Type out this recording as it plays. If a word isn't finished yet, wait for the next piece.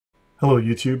Hello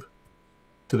YouTube.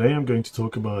 Today I'm going to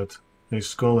talk about a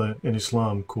scholar in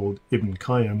Islam called Ibn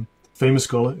Qayyim. Famous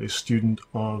scholar, a student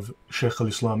of Shaykh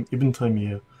al-Islam Ibn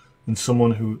Taymiyyah, and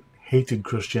someone who hated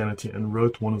Christianity and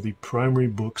wrote one of the primary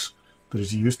books that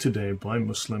is used today by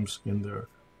Muslims in their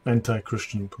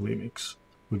anti-Christian polemics.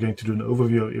 We're going to do an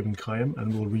overview of Ibn Qayyim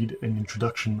and we'll read an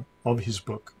introduction of his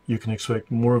book. You can expect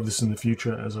more of this in the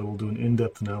future as I will do an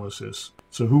in-depth analysis.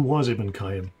 So who was Ibn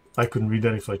Qayyim? I couldn't read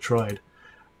that if I tried.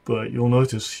 But you'll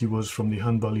notice he was from the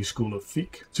Hanbali school of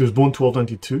fiqh. So he was born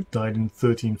 1292, died in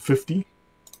 1350,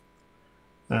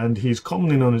 and he's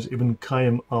commonly known as Ibn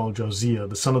Qayyim al-Jawziyah,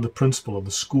 the son of the principal of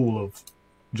the school of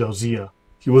Jawziyah.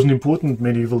 He was an important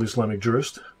medieval Islamic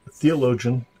jurist, a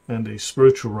theologian, and a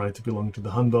spiritual writer belonging to the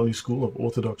Hanbali school of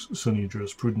orthodox Sunni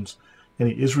jurisprudence, and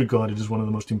he is regarded as one of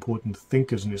the most important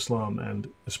thinkers in Islam, and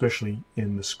especially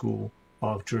in the school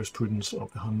of jurisprudence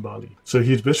of the Hanbali. So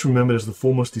he is best remembered as the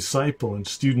foremost disciple and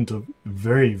student of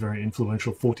very, very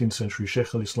influential 14th century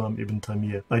Shaykh al-Islam Ibn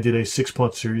Taymiyyah. I did a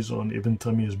 6-part series on Ibn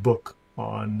Taymiyyah's book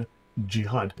on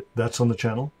jihad. That's on the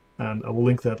channel, and I will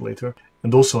link that later.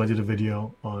 And also I did a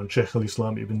video on Shaykh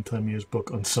al-Islam Ibn Taymiyyah's book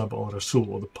on Sab al-Rasul,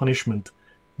 or the punishment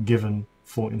given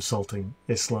for insulting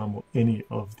Islam or any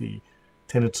of the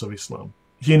tenets of Islam.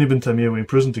 He and Ibn Taymiyyah were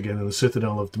imprisoned together in the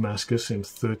citadel of Damascus in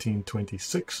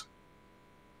 1326.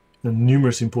 And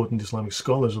numerous important Islamic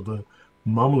scholars of the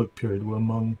Mamluk period were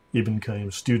among Ibn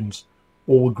Qayyim's students.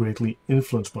 All were greatly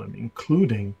influenced by him,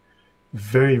 including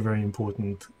very, very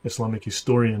important Islamic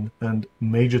historian and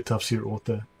major tafsir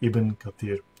author Ibn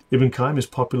Kathir. Ibn Qayyim is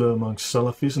popular amongst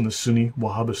Salafis in the Sunni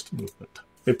Wahhabist movement.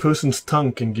 A person's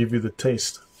tongue can give you the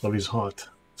taste of his heart,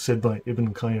 said by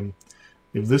Ibn Qayyim.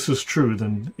 If this is true,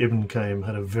 then Ibn Qayyim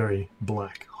had a very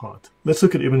black heart. Let's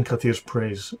look at Ibn Kathir's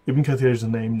praise. Ibn Kathir is a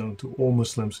name known to all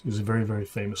Muslims. He's a very, very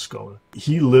famous scholar.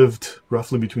 He lived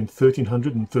roughly between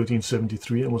 1300 and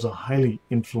 1373 and was a highly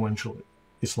influential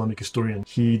Islamic historian.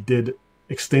 He did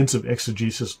extensive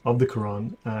exegesis of the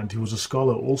Quran, and he was a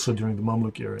scholar also during the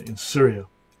Mamluk era in Syria.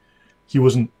 He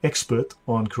was an expert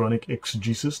on Quranic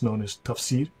exegesis known as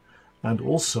tafsir, and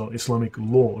also Islamic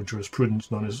law or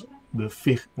jurisprudence known as the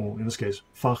fiqh, or in this case,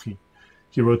 faqih.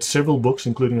 He wrote several books,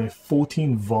 including a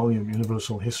 14-volume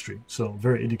universal history, so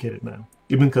very educated man.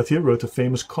 Ibn Kathir wrote a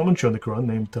famous commentary on the Quran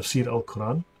named Tafsir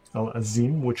al-Quran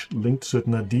al-Azim, which linked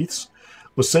certain hadiths,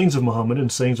 or sayings of Muhammad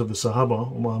and sayings of the Sahaba,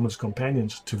 or Muhammad's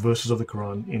companions, to verses of the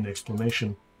Quran in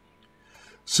explanation.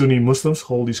 Sunni Muslims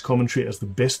hold his commentary as the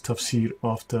best tafsir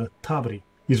after Tabari.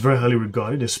 He's very highly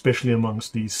regarded, especially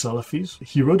amongst the Salafis.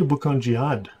 He wrote a book on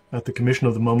jihad at the commission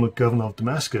of the Mamluk governor of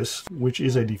Damascus, which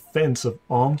is a defense of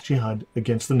armed jihad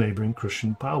against the neighboring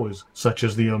Christian powers, such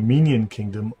as the Armenian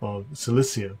kingdom of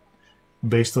Cilicia,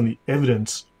 based on the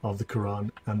evidence of the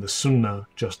Quran and the Sunnah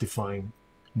justifying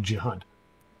jihad.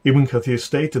 Ibn Kathir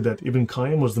stated that Ibn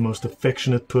Qayyim was the most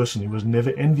affectionate person. He was never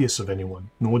envious of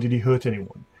anyone, nor did he hurt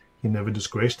anyone. He never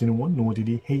disgraced anyone, nor did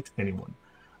he hate anyone.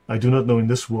 I do not know in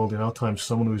this world, in our time,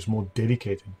 someone who is more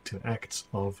dedicated to acts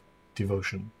of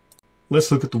devotion.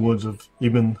 Let's look at the words of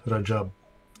Ibn Rajab.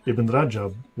 Ibn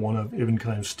Rajab, one of Ibn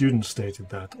Qayyim's students, stated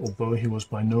that although he was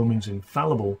by no means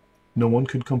infallible, no one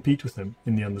could compete with him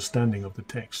in the understanding of the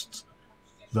texts.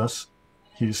 Thus,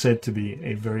 he is said to be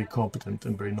a very competent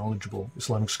and very knowledgeable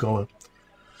Islamic scholar.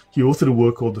 He authored a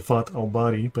work called the Fath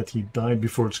al-Bari, but he died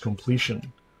before its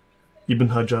completion. Ibn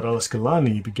Hajar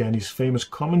al-Asqalani began his famous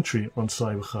commentary on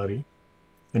Sahih Bukhari,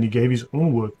 and he gave his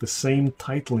own work the same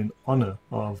title in honor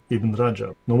of Ibn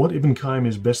Rajab. Now, what Ibn Qayyim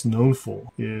is best known for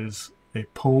is a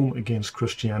poem against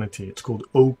Christianity. It's called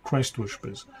O Christ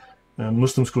Worshippers, and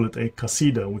Muslims call it a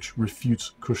qasida, which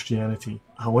refutes Christianity.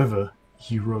 However,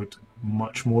 he wrote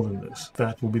much more than this.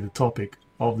 That will be the topic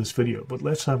of this video, but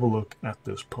let's have a look at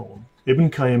this poem. Ibn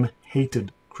Qayyim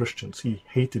hated Christians. He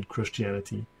hated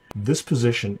Christianity. This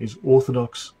position is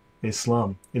Orthodox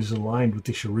Islam. It is aligned with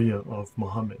the Sharia of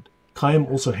Muhammad.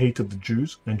 Qayyim also hated the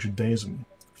Jews and Judaism.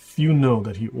 Few know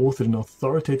that he authored an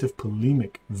authoritative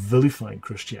polemic vilifying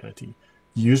Christianity,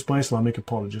 used by Islamic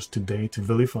apologists today to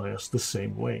vilify us the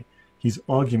same way. His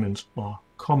arguments are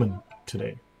common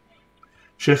today.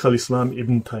 Shaykh al-Islam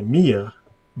Ibn Taymiyyah,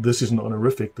 this is an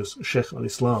honorific, this Shaykh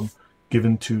al-Islam,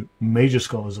 given to major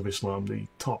scholars of Islam, the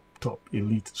top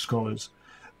elite scholars,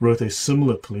 wrote a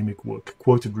similar polemic work,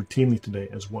 quoted routinely today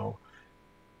as well.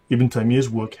 Ibn Taymiyyah's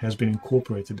work has been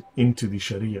incorporated into the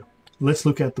Sharia. Let's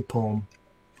look at the poem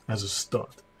as a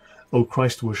start. O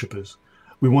Christ worshippers,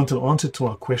 we want an answer to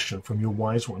our question from your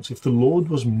wise ones. If the Lord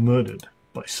was murdered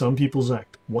by some people's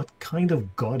act, what kind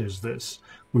of God is this?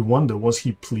 We wonder, was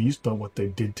he pleased by what they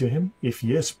did to him? If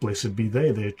yes, blessed be they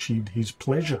achieved his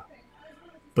pleasure.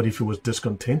 But if he was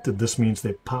discontented, this means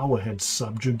their power had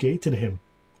subjugated him.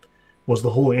 Was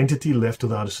the whole entity left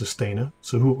without a sustainer?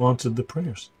 So who answered the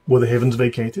prayers? Were the heavens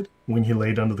vacated when he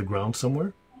laid under the ground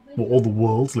somewhere? Were all the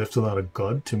worlds left without a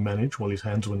god to manage while his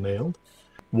hands were nailed?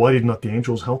 Why did not the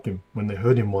angels help him when they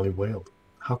heard him while he wailed?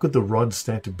 How could the rod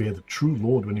stand to bear the true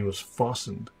Lord when he was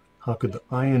fastened? How could the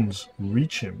irons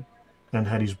reach him and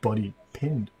had his body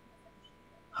pinned?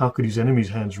 How could his enemies'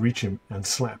 hands reach him and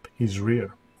slap his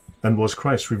rear? And was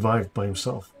Christ revived by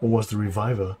himself, or was the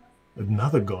reviver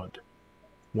another god?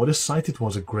 What a sight it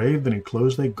was, a grave that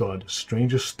enclosed their God.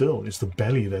 Stranger still is the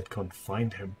belly that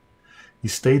confined him. He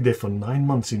stayed there for 9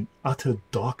 months in utter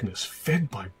darkness,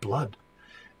 fed by blood.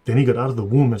 Then he got out of the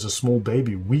womb as a small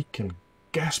baby, weak and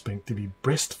gasping to be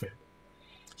breastfed.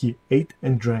 He ate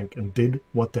and drank and did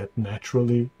what that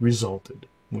naturally resulted,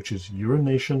 which is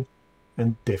urination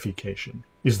and defecation.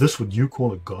 Is this what you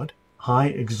call a God? High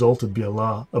exalted be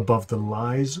Allah above the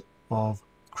lies of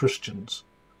Christians.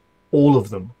 All of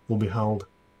them will be held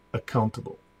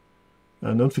accountable.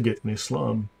 And don't forget, in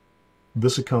Islam,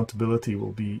 this accountability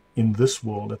will be in this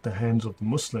world at the hands of the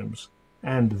Muslims,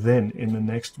 and then in the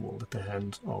next world at the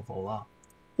hands of Allah.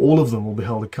 All of them will be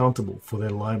held accountable for their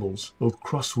libels, O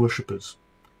cross worshippers.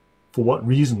 For what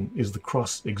reason is the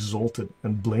cross exalted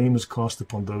and blame is cast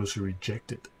upon those who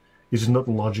reject it? Is it not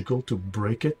logical to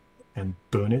break it and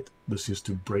burn it? This is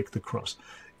to break the cross.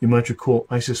 You might recall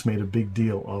ISIS made a big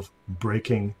deal of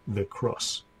breaking the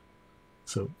cross.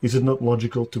 So is it not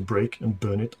logical to break and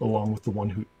burn it along with the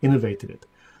one who innovated it?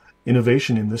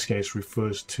 Innovation in this case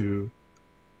refers to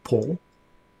Paul,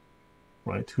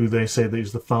 right, who they say that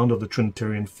is the founder of the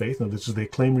Trinitarian faith. Now this is their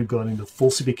claim regarding the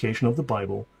falsification of the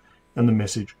Bible and the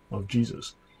message of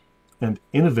Jesus. And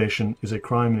innovation is a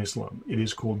crime in Islam. It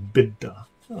is called bid'ah.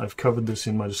 I've covered this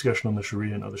in my discussion on the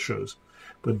Sharia and other shows.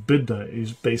 But bid'ah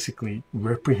is basically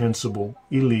reprehensible,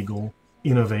 illegal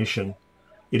innovation.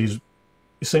 It is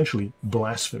essentially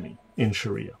blasphemy in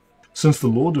Sharia. Since the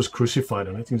Lord was crucified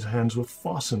on it, his hands were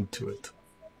fastened to it.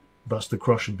 Thus the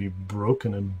cross should be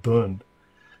broken and burned.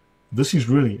 This is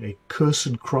really a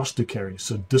cursed cross to carry,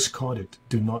 so discard it.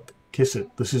 Do not kiss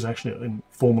it. This is actually a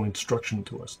formal instruction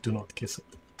to us. Do not kiss it.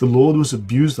 The Lord was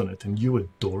abused on it, and you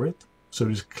adore it. So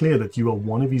it is clear that you are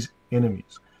one of his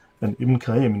enemies. And Ibn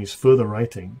Qayyim, in his further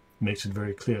writing, makes it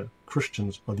very clear.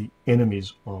 Christians are the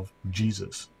enemies of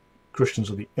Jesus. Christians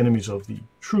are the enemies of the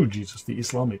true Jesus, the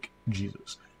Islamic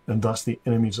Jesus, and thus the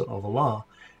enemies of Allah,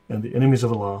 and the enemies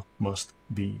of Allah must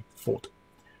be fought.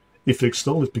 If you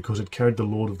extol it because it carried the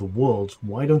Lord of the worlds,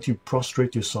 why don't you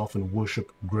prostrate yourself and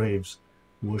worship graves?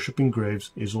 Worshipping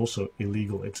graves is also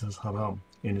illegal. It says haram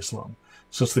in Islam,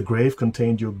 since the grave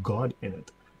contained your God in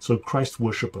it. So Christ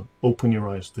worshipper, open your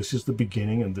eyes. This is the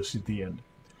beginning and this is the end.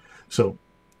 So,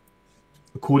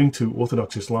 according to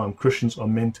Orthodox Islam, Christians are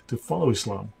meant to follow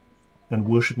Islam, and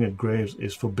worshipping at graves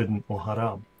is forbidden or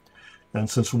haram. And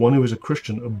since one who is a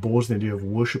Christian abhors the idea of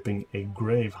worshipping a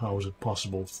grave, how is it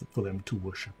possible for them to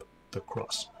worship the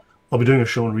cross? I'll be doing a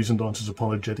show on Reasoned Answers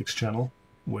Apologetics channel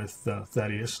with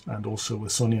Thaddeus and also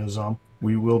with Sonia Azam.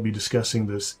 We will be discussing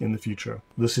this in the future.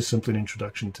 This is simply an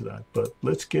introduction to that. But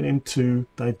let's get into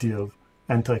the idea of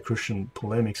anti-Christian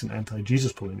polemics and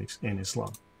anti-Jesus polemics in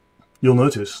Islam. You'll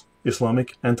notice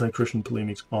Islamic anti-Christian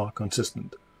polemics are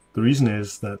consistent. The reason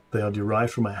is that they are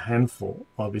derived from a handful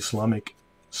of Islamic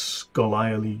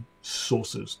scholarly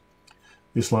sources.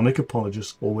 The Islamic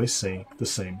apologists always say the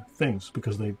same things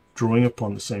because they're drawing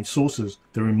upon the same sources.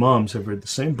 Their imams have read the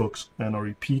same books and are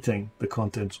repeating the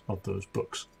contents of those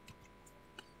books.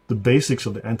 The basics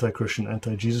of the anti-Christian,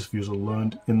 anti-Jesus views are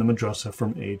learned in the madrasa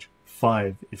from age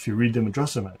 5. If you read the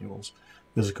madrasa manuals,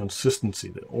 there's a consistency.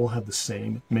 They all have the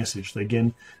same message.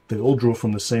 They all draw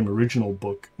from the same original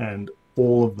book, and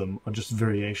all of them are just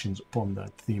variations upon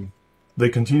that theme. They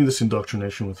continue this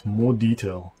indoctrination with more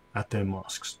detail at their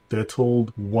mosques. They're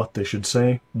told what they should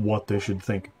say, what they should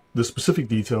think. The specific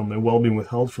detail may well be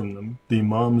withheld from them. The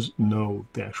imams know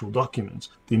the actual documents.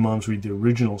 The imams read the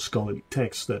original scholarly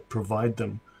texts that provide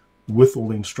them with all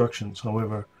the instructions.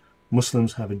 However,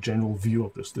 Muslims have a general view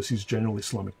of this. This is general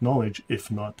Islamic knowledge,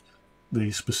 if not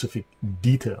the specific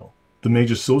detail. The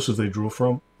major sources they draw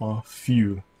from are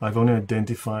few. I've only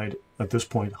identified at this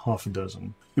point half a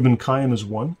dozen. Ibn Qayyim is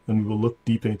one, and we will look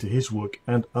deeper into his work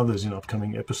and others in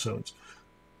upcoming episodes.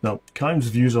 Now, Qayyim's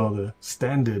views are the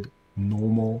standard,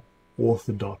 normal,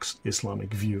 orthodox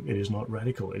Islamic view. It is not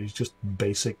radical. It is just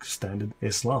basic, standard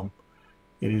Islam.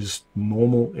 It is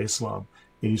normal Islam.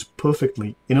 It is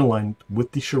perfectly in alignment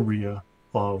with the Sharia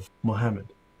of Muhammad.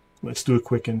 Let's do a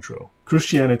quick intro.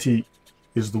 Christianity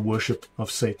is the worship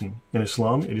of Satan. In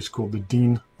Islam, it is called the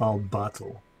Deen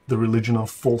al-Batil, the religion of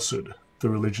falsehood. the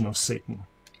religion of Satan.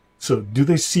 So, do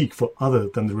they seek for other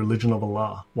than the religion of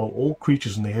Allah, while all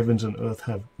creatures in the heavens and earth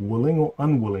have, willing or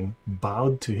unwilling,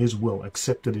 bowed to his will,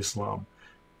 accepted Islam,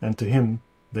 and to him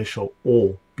they shall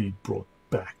all be brought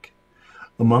back.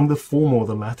 Among the former or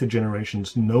the latter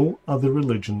generations, no other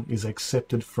religion is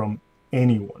accepted from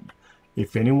anyone.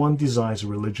 If anyone desires a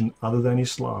religion other than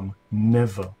Islam,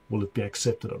 never will it be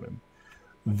accepted of him.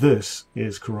 This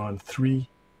is Quran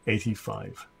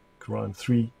 3:85. Quran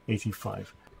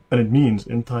 3:85. And it means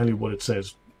entirely what it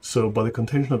says. So by the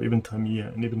contention of Ibn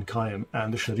Taymiyyah and Ibn Qayyim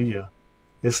and the Sharia,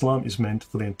 Islam is meant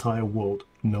for the entire world,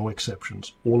 no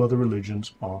exceptions. All other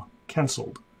religions are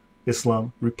cancelled.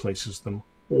 Islam replaces them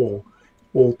all.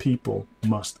 All people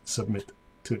must submit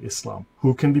to Islam.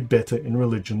 Who can be better in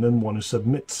religion than one who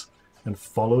submits and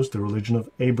follows the religion of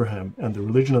Abraham? And the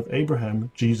religion of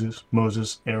Abraham, Jesus,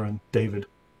 Moses, Aaron, David,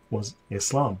 was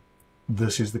Islam.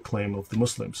 This is the claim of the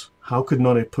Muslims. How could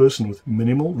not a person with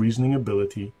minimal reasoning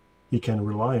ability he can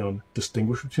rely on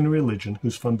distinguish between a religion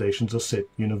whose foundations are set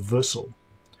universal,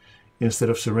 instead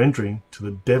of surrendering to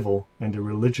the devil and a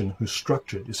religion whose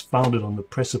structure is founded on the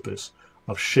precipice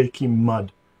of shaky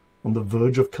mud, on the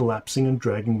verge of collapsing and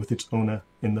dragging with its owner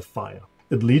in the fire?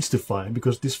 It leads to fire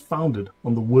because it is founded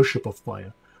on the worship of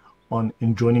fire, on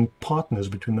enjoining partners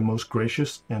between the most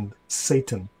gracious and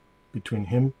Satan, between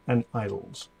him and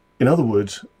idols. In other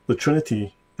words, the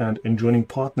Trinity and enjoining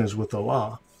partners with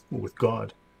Allah, or with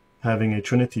God, having a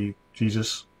Trinity,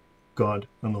 Jesus, God,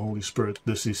 and the Holy Spirit,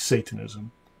 this is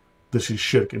Satanism. This is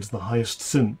shirk. It's the highest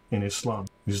sin in Islam.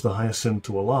 It is the highest sin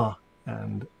to Allah,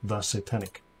 and thus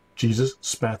Satanic. Jesus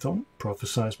spat on,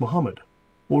 prophesies Muhammad.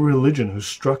 Or religion whose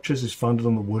structures is founded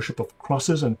on the worship of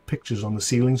crosses and pictures on the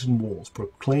ceilings and walls,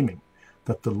 proclaiming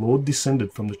that the Lord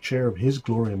descended from the chair of his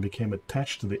glory and became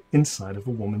attached to the inside of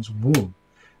a woman's womb,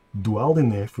 dwelled in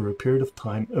there for a period of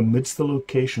time amidst the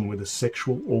location where the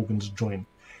sexual organs join.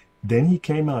 Then he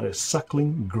came out as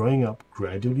suckling, growing up,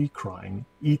 gradually crying,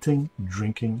 eating,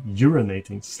 drinking,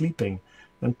 urinating, sleeping,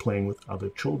 and playing with other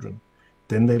children.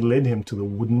 Then they led him to the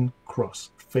wooden cross,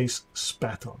 face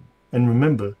spat on. And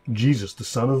remember, Jesus, the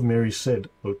son of Mary, said,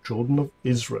 O children of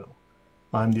Israel,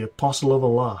 I am the apostle of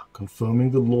Allah,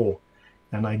 confirming the law,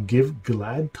 and I give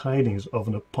glad tidings of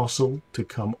an apostle to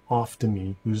come after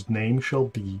me, whose name shall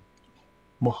be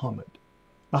Muhammad.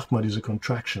 Ahmad is a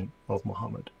contraction of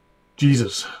Muhammad.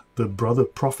 Jesus, the brother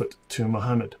prophet to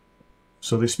Muhammad.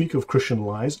 So they speak of Christian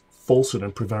lies, falsehood,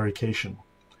 and prevarication.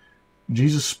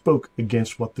 Jesus spoke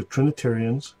against what the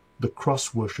Trinitarians, the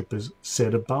cross worshippers,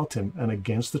 said about him, and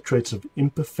against the traits of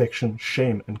imperfection,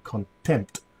 shame, and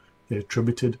contempt they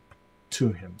attributed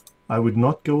to him. I would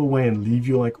not go away and leave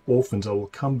you like orphans. I will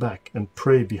come back and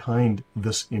pray behind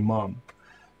this Imam.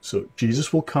 So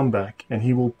Jesus will come back and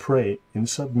he will pray in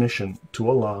submission to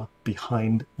Allah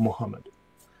behind Muhammad.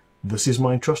 This is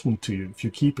my entrustment to you. If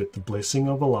you keep it, the blessing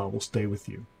of Allah will stay with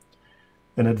you.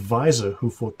 An advisor who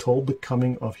foretold the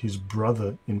coming of his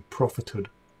brother in prophethood,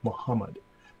 Muhammad.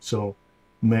 So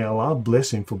may Allah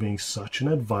bless him for being such an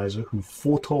advisor who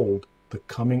foretold the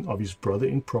coming of his brother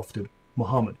in prophethood,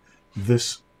 Muhammad.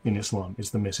 This, in Islam,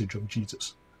 is the message of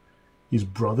Jesus. His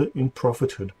brother in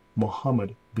prophethood,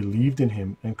 Muhammad, believed in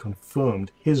him and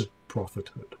confirmed his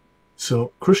prophethood.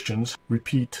 So Christians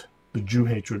repeat the Jew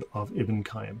hatred of Ibn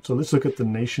Qayyim. So let's look at the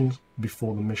nations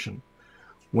before the mission.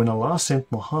 When Allah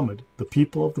sent Muhammad, the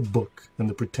people of the book and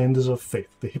the pretenders of faith,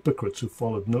 the hypocrites who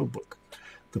followed no book.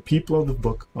 The people of the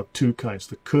book are two kinds,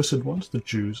 the cursed ones, the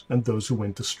Jews, and those who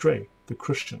went astray, the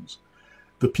Christians.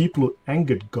 The people who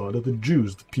angered God are the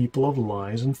Jews, the people of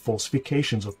lies and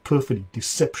falsifications, of perfidy,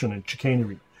 deception, and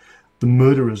chicanery. The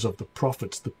murderers of the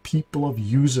prophets, the people of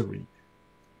usury.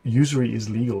 Usury is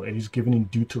legal. It is given in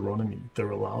Deuteronomy.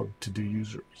 They're allowed to do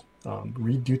usury.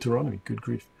 Read Deuteronomy, good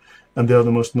grief. And they are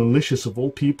the most malicious of all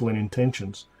people in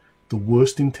intentions, the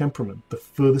worst in temperament, the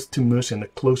furthest to mercy, and the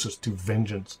closest to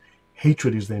vengeance.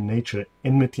 Hatred is their nature,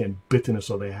 enmity and bitterness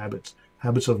are their habits,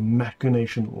 habits of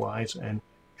machination, lies, and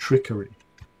trickery.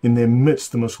 In their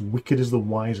midst, the most wicked is the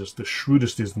wisest, the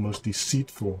shrewdest is the most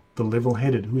deceitful, the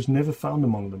level-headed, who is never found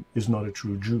among them, is not a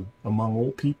true Jew. Among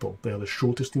all people, they are the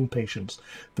shortest in patience,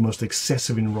 the most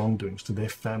excessive in wrongdoings to their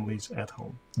families at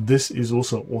home. This is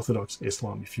also Orthodox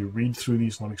Islam. If you read through the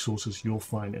Islamic sources, you'll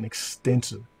find an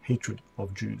extensive hatred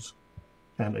of Jews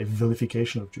and a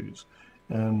vilification of Jews.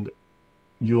 And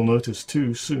you'll notice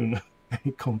too, soon,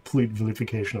 a complete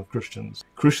vilification of Christians.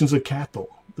 Christians are cattle.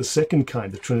 The second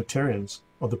kind, the Trinitarians,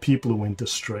 are the people who went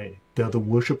astray. They are the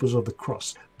worshippers of the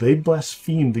cross. They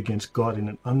blasphemed against God in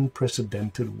an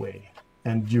unprecedented way.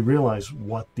 And you realize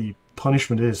what the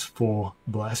punishment is for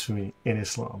blasphemy in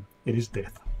Islam. It is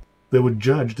death. They were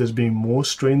judged as being more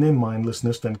astray in their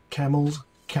mindlessness than camels,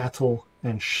 cattle,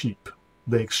 and sheep.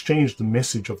 They exchanged the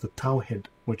message of the Tawhid,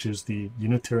 which is the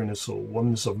unitariness or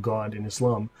oneness of God in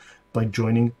Islam, by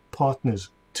joining partners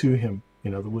to him,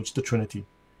 in other words, the Trinity.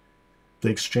 They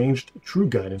exchanged true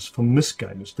guidance for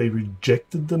misguidance. They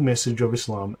rejected the message of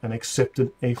Islam and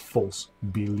accepted a false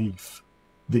belief.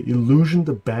 The illusioned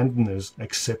abandoners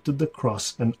accepted the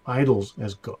cross and idols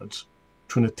as gods,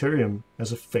 Trinitarian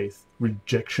as a faith,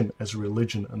 rejection as a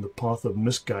religion, and the path of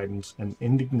misguidance and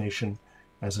indignation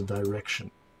as a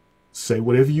direction. Say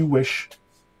whatever you wish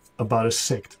about a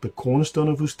sect, the cornerstone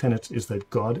of whose tenets is that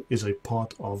God is a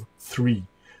part of three,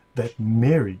 that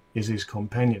Mary is his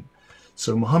companion.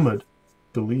 So Muhammad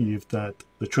believed that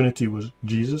the Trinity was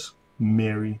Jesus,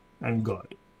 Mary, and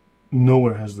God.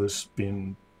 Nowhere has this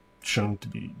been shown to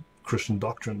be Christian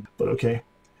doctrine, but okay.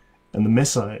 And the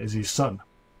Messiah is his son.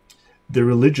 Their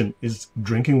religion is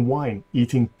drinking wine,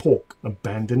 eating pork,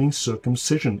 abandoning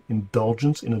circumcision,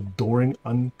 indulgence in adoring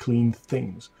unclean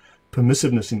things,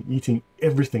 permissiveness in eating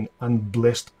everything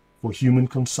unblessed for human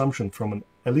consumption, from an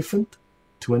elephant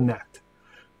to a gnat.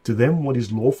 To them, what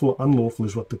is lawful or unlawful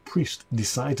is what the priest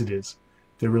decides it is.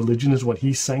 Their religion is what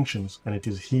he sanctions, and it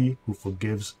is he who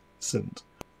forgives sins.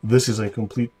 This is a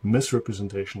complete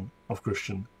misrepresentation of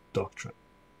Christian doctrine.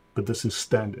 But this is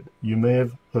standard. You may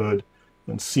have heard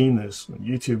and seen this on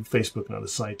YouTube, Facebook, and other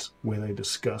sites where they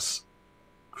discuss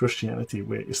Christianity,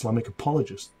 where Islamic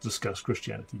apologists discuss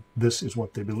Christianity. This is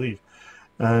what they believe.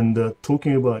 And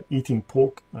talking about eating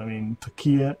pork, I mean,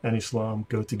 taqiyya and Islam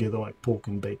go together like pork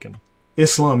and bacon.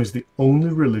 Islam is the only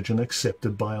religion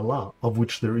accepted by Allah, of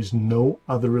which there is no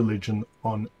other religion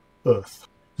on earth.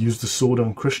 Use the sword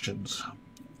on Christians.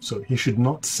 So he should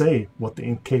not say what the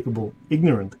incapable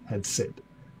ignorant had said.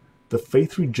 The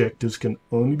faith rejectors can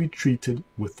only be treated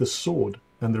with the sword,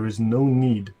 and there is no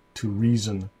need to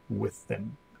reason with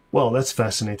them. Well, that's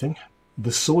fascinating.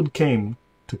 The sword came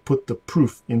to put the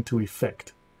proof into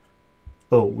effect.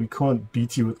 Oh, we can't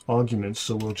beat you with arguments,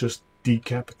 so we'll just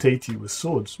decapitate you with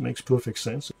swords. Makes perfect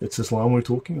sense. It's Islam we're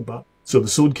talking about. So the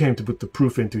sword came to put the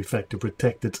proof into effect, to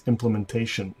protect its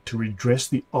implementation, to redress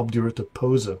the obdurate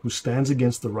opposer who stands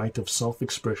against the right of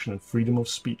self-expression and freedom of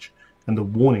speech, and a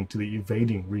warning to the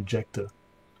evading rejecter.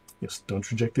 Yes, don't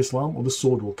reject Islam or the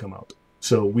sword will come out.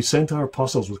 So we sent our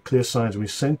apostles with clear signs. We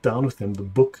sent down with them the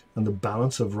book and the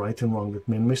balance of right and wrong, that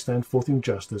men may stand forth in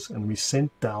justice, and we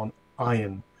sent down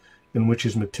iron, in which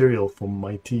is material for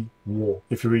mighty war.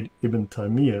 If you read Ibn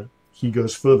Taymiyyah, he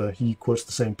goes further. He quotes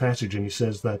the same passage, and he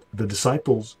says that the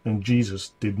disciples and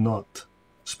Jesus did not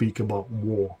speak about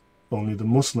war. Only the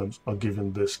Muslims are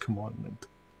given this commandment.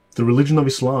 The religion of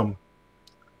Islam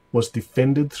was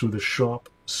defended through the sharp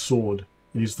sword.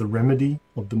 It is the remedy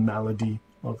of the malady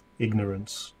of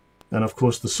ignorance. And of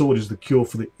course, the sword is the cure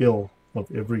for the ill of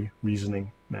every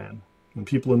reasoning man. When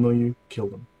people annoy you, kill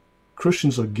them.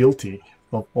 Christians are guilty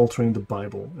of altering the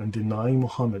Bible and denying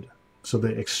Muhammad. So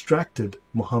they extracted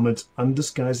Muhammad's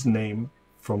undisguised name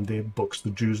from their books,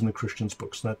 the Jews and the Christians'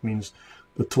 books. That means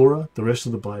the Torah, the rest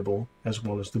of the Bible, as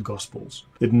well as the Gospels.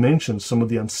 It mentions some of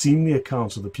the unseemly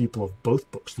accounts of the people of both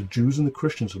books, the Jews and the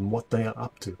Christians, and what they are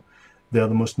up to. They are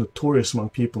the most notorious among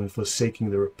people in forsaking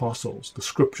their apostles. The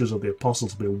scriptures of the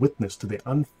apostles bear witness to their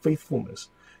unfaithfulness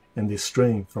and their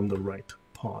straying from the right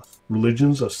path.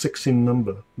 Religions are 6 in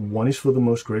number. 1 is for the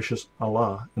most gracious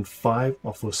Allah, and 5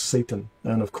 are for Satan.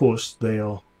 And of course, they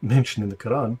are mentioned in the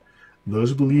Quran. Those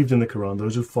who believed in the Quran,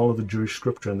 those who follow the Jewish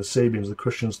scripture, and the Sabians, the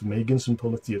Christians, the Magians, and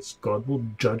polytheists, God will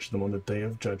judge them on the day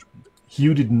of judgment. He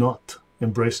who did not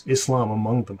embrace Islam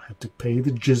among them had to pay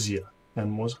the jizya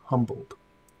and was humbled.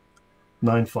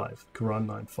 9:5, Quran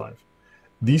 9:5.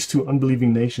 These 2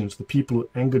 unbelieving nations, the people who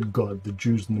angered God, the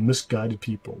Jews, and the misguided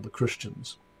people, the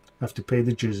Christians, have to pay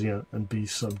the jizya and be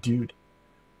subdued.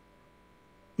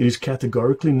 It is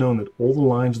categorically known that all the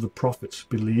lines of the prophets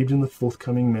believed in the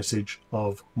forthcoming message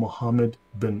of Muhammad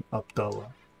bin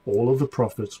Abdullah. All of the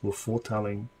prophets were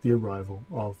foretelling the arrival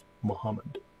of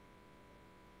Muhammad.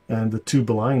 And the 2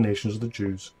 belying nations are the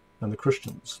Jews and the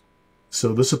Christians.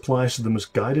 So this applies to the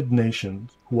misguided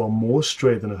nations who are more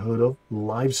astray than a herd of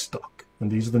livestock.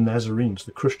 And these are the Nazarenes,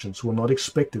 the Christians, who are not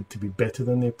expected to be better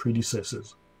than their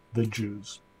predecessors, the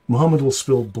Jews. Muhammad will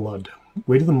spill blood.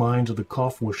 Where do the minds of the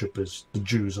calf worshippers, the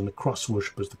Jews, and the cross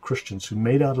worshippers, the Christians, who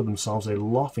made out of themselves a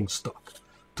laughingstock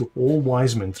to all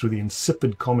wise men through the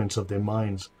insipid comments of their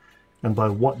minds, and by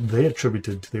what they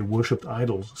attributed to their worshipped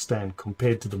idols, stand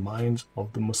compared to the minds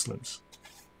of the Muslims?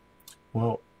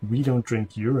 Well, we don't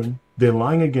drink urine. They're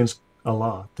lying against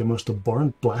Allah, their most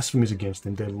abhorrent blasphemies against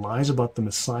him, their lies about the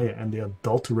Messiah, and their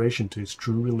adulteration to his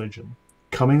true religion.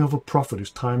 coming of a prophet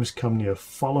whose time has come near.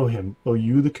 Follow him, O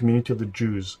you, the community of the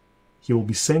Jews. He will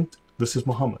be sent, this is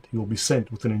Muhammad, he will be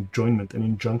sent with an enjoinment, an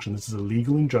injunction, this is a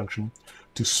legal injunction,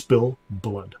 to spill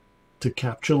blood, to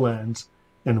capture lands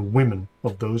and women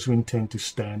of those who intend to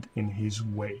stand in his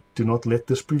way. Do not let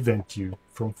this prevent you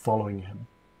from following him.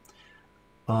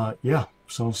 Yeah,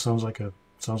 sounds like a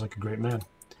great man.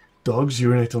 Dogs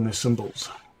urinate on their symbols.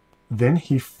 Then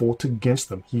he fought against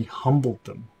them. He humbled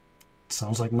them.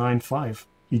 Sounds like 9-5.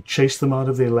 He chased them out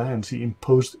of their lands. He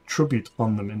imposed tribute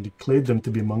on them and declared them to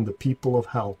be among the people of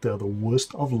hell. They are the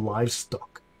worst of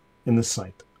livestock in the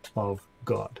sight of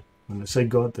God. When they say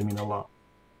God, they mean Allah.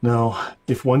 Now,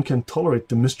 if one can tolerate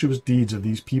the mischievous deeds of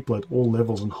these people at all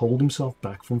levels and hold himself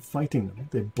back from fighting them,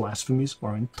 their blasphemies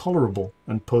are intolerable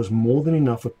and pose more than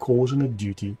enough a cause and a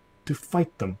duty to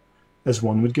fight them, as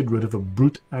one would get rid of a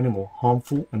brute animal,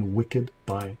 harmful and wicked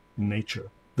by nature.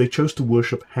 They chose to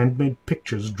worship handmade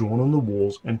pictures drawn on the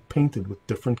walls and painted with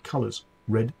different colors,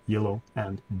 red, yellow,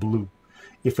 and blue.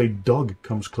 If a dog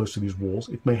comes close to these walls,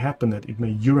 it may happen that it may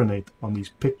urinate on these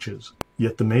pictures.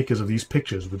 Yet the makers of these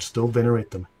pictures would still venerate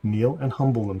them, kneel and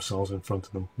humble themselves in front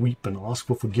of them, weep and ask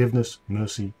for forgiveness,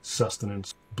 mercy,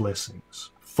 sustenance, blessings.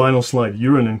 Final slide,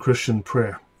 urine and Christian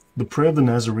prayer. The prayer of the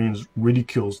Nazarenes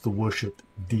ridicules the worshipped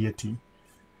deity.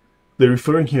 They're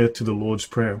referring here to the Lord's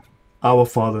Prayer. Our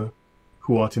Father,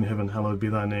 who art in heaven, hallowed be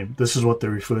thy name. This is what they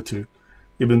refer to.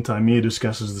 Ibn Taymiyyah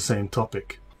discusses the same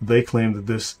topic. They claim that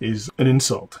this is an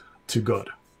insult to God.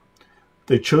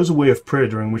 They chose a way of prayer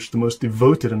during which the most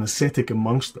devoted and ascetic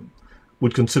amongst them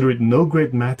would consider it no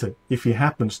great matter if he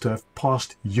happens to have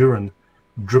passed urine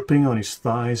dripping on his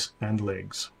thighs and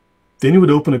legs. Then he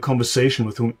would open a conversation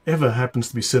with whomever happens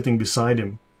to be sitting beside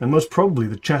him, and most probably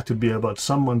the chat would be about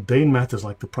some mundane matters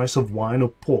like the price of wine or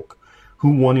pork,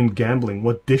 who won in gambling,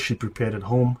 what dish he prepared at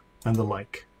home, and the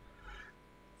like.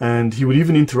 And he would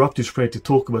even interrupt his prayer to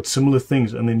talk about similar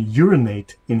things and then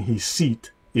urinate in his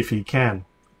seat if he can.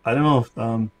 I don't know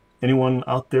if anyone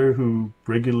out there who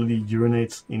regularly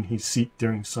urinates in his seat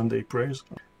during Sunday prayers.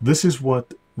 This is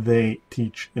what they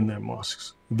teach in their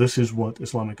mosques. This is what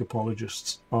Islamic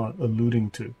apologists are alluding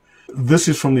to. This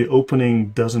is from the opening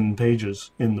dozen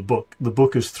pages in the book. The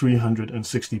book is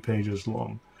 360 pages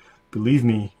long. Believe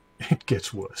me, it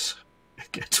gets worse.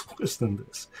 It gets worse than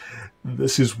this.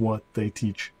 This is what they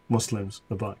teach Muslims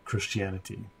about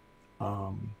Christianity.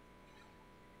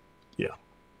 Yeah.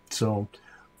 So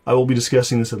I will be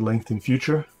discussing this at length in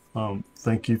future.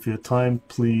 Thank you for your time.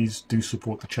 Please do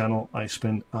support the channel. I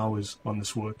spend hours on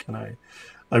this work, and I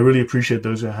really appreciate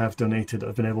those who have donated.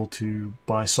 I've been able to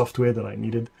buy software that I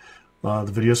needed. The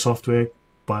video software,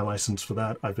 buy a license for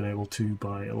that. I've been able to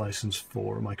buy a license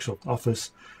for Microsoft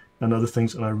Office and other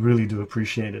things, and I really do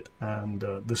appreciate it. And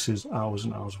this is hours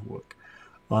and hours of work.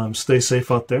 Stay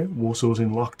safe out there. Warsaw is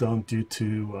in lockdown due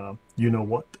to you know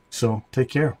what. So take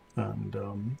care,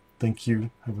 and thank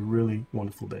you. Have a really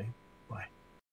wonderful day.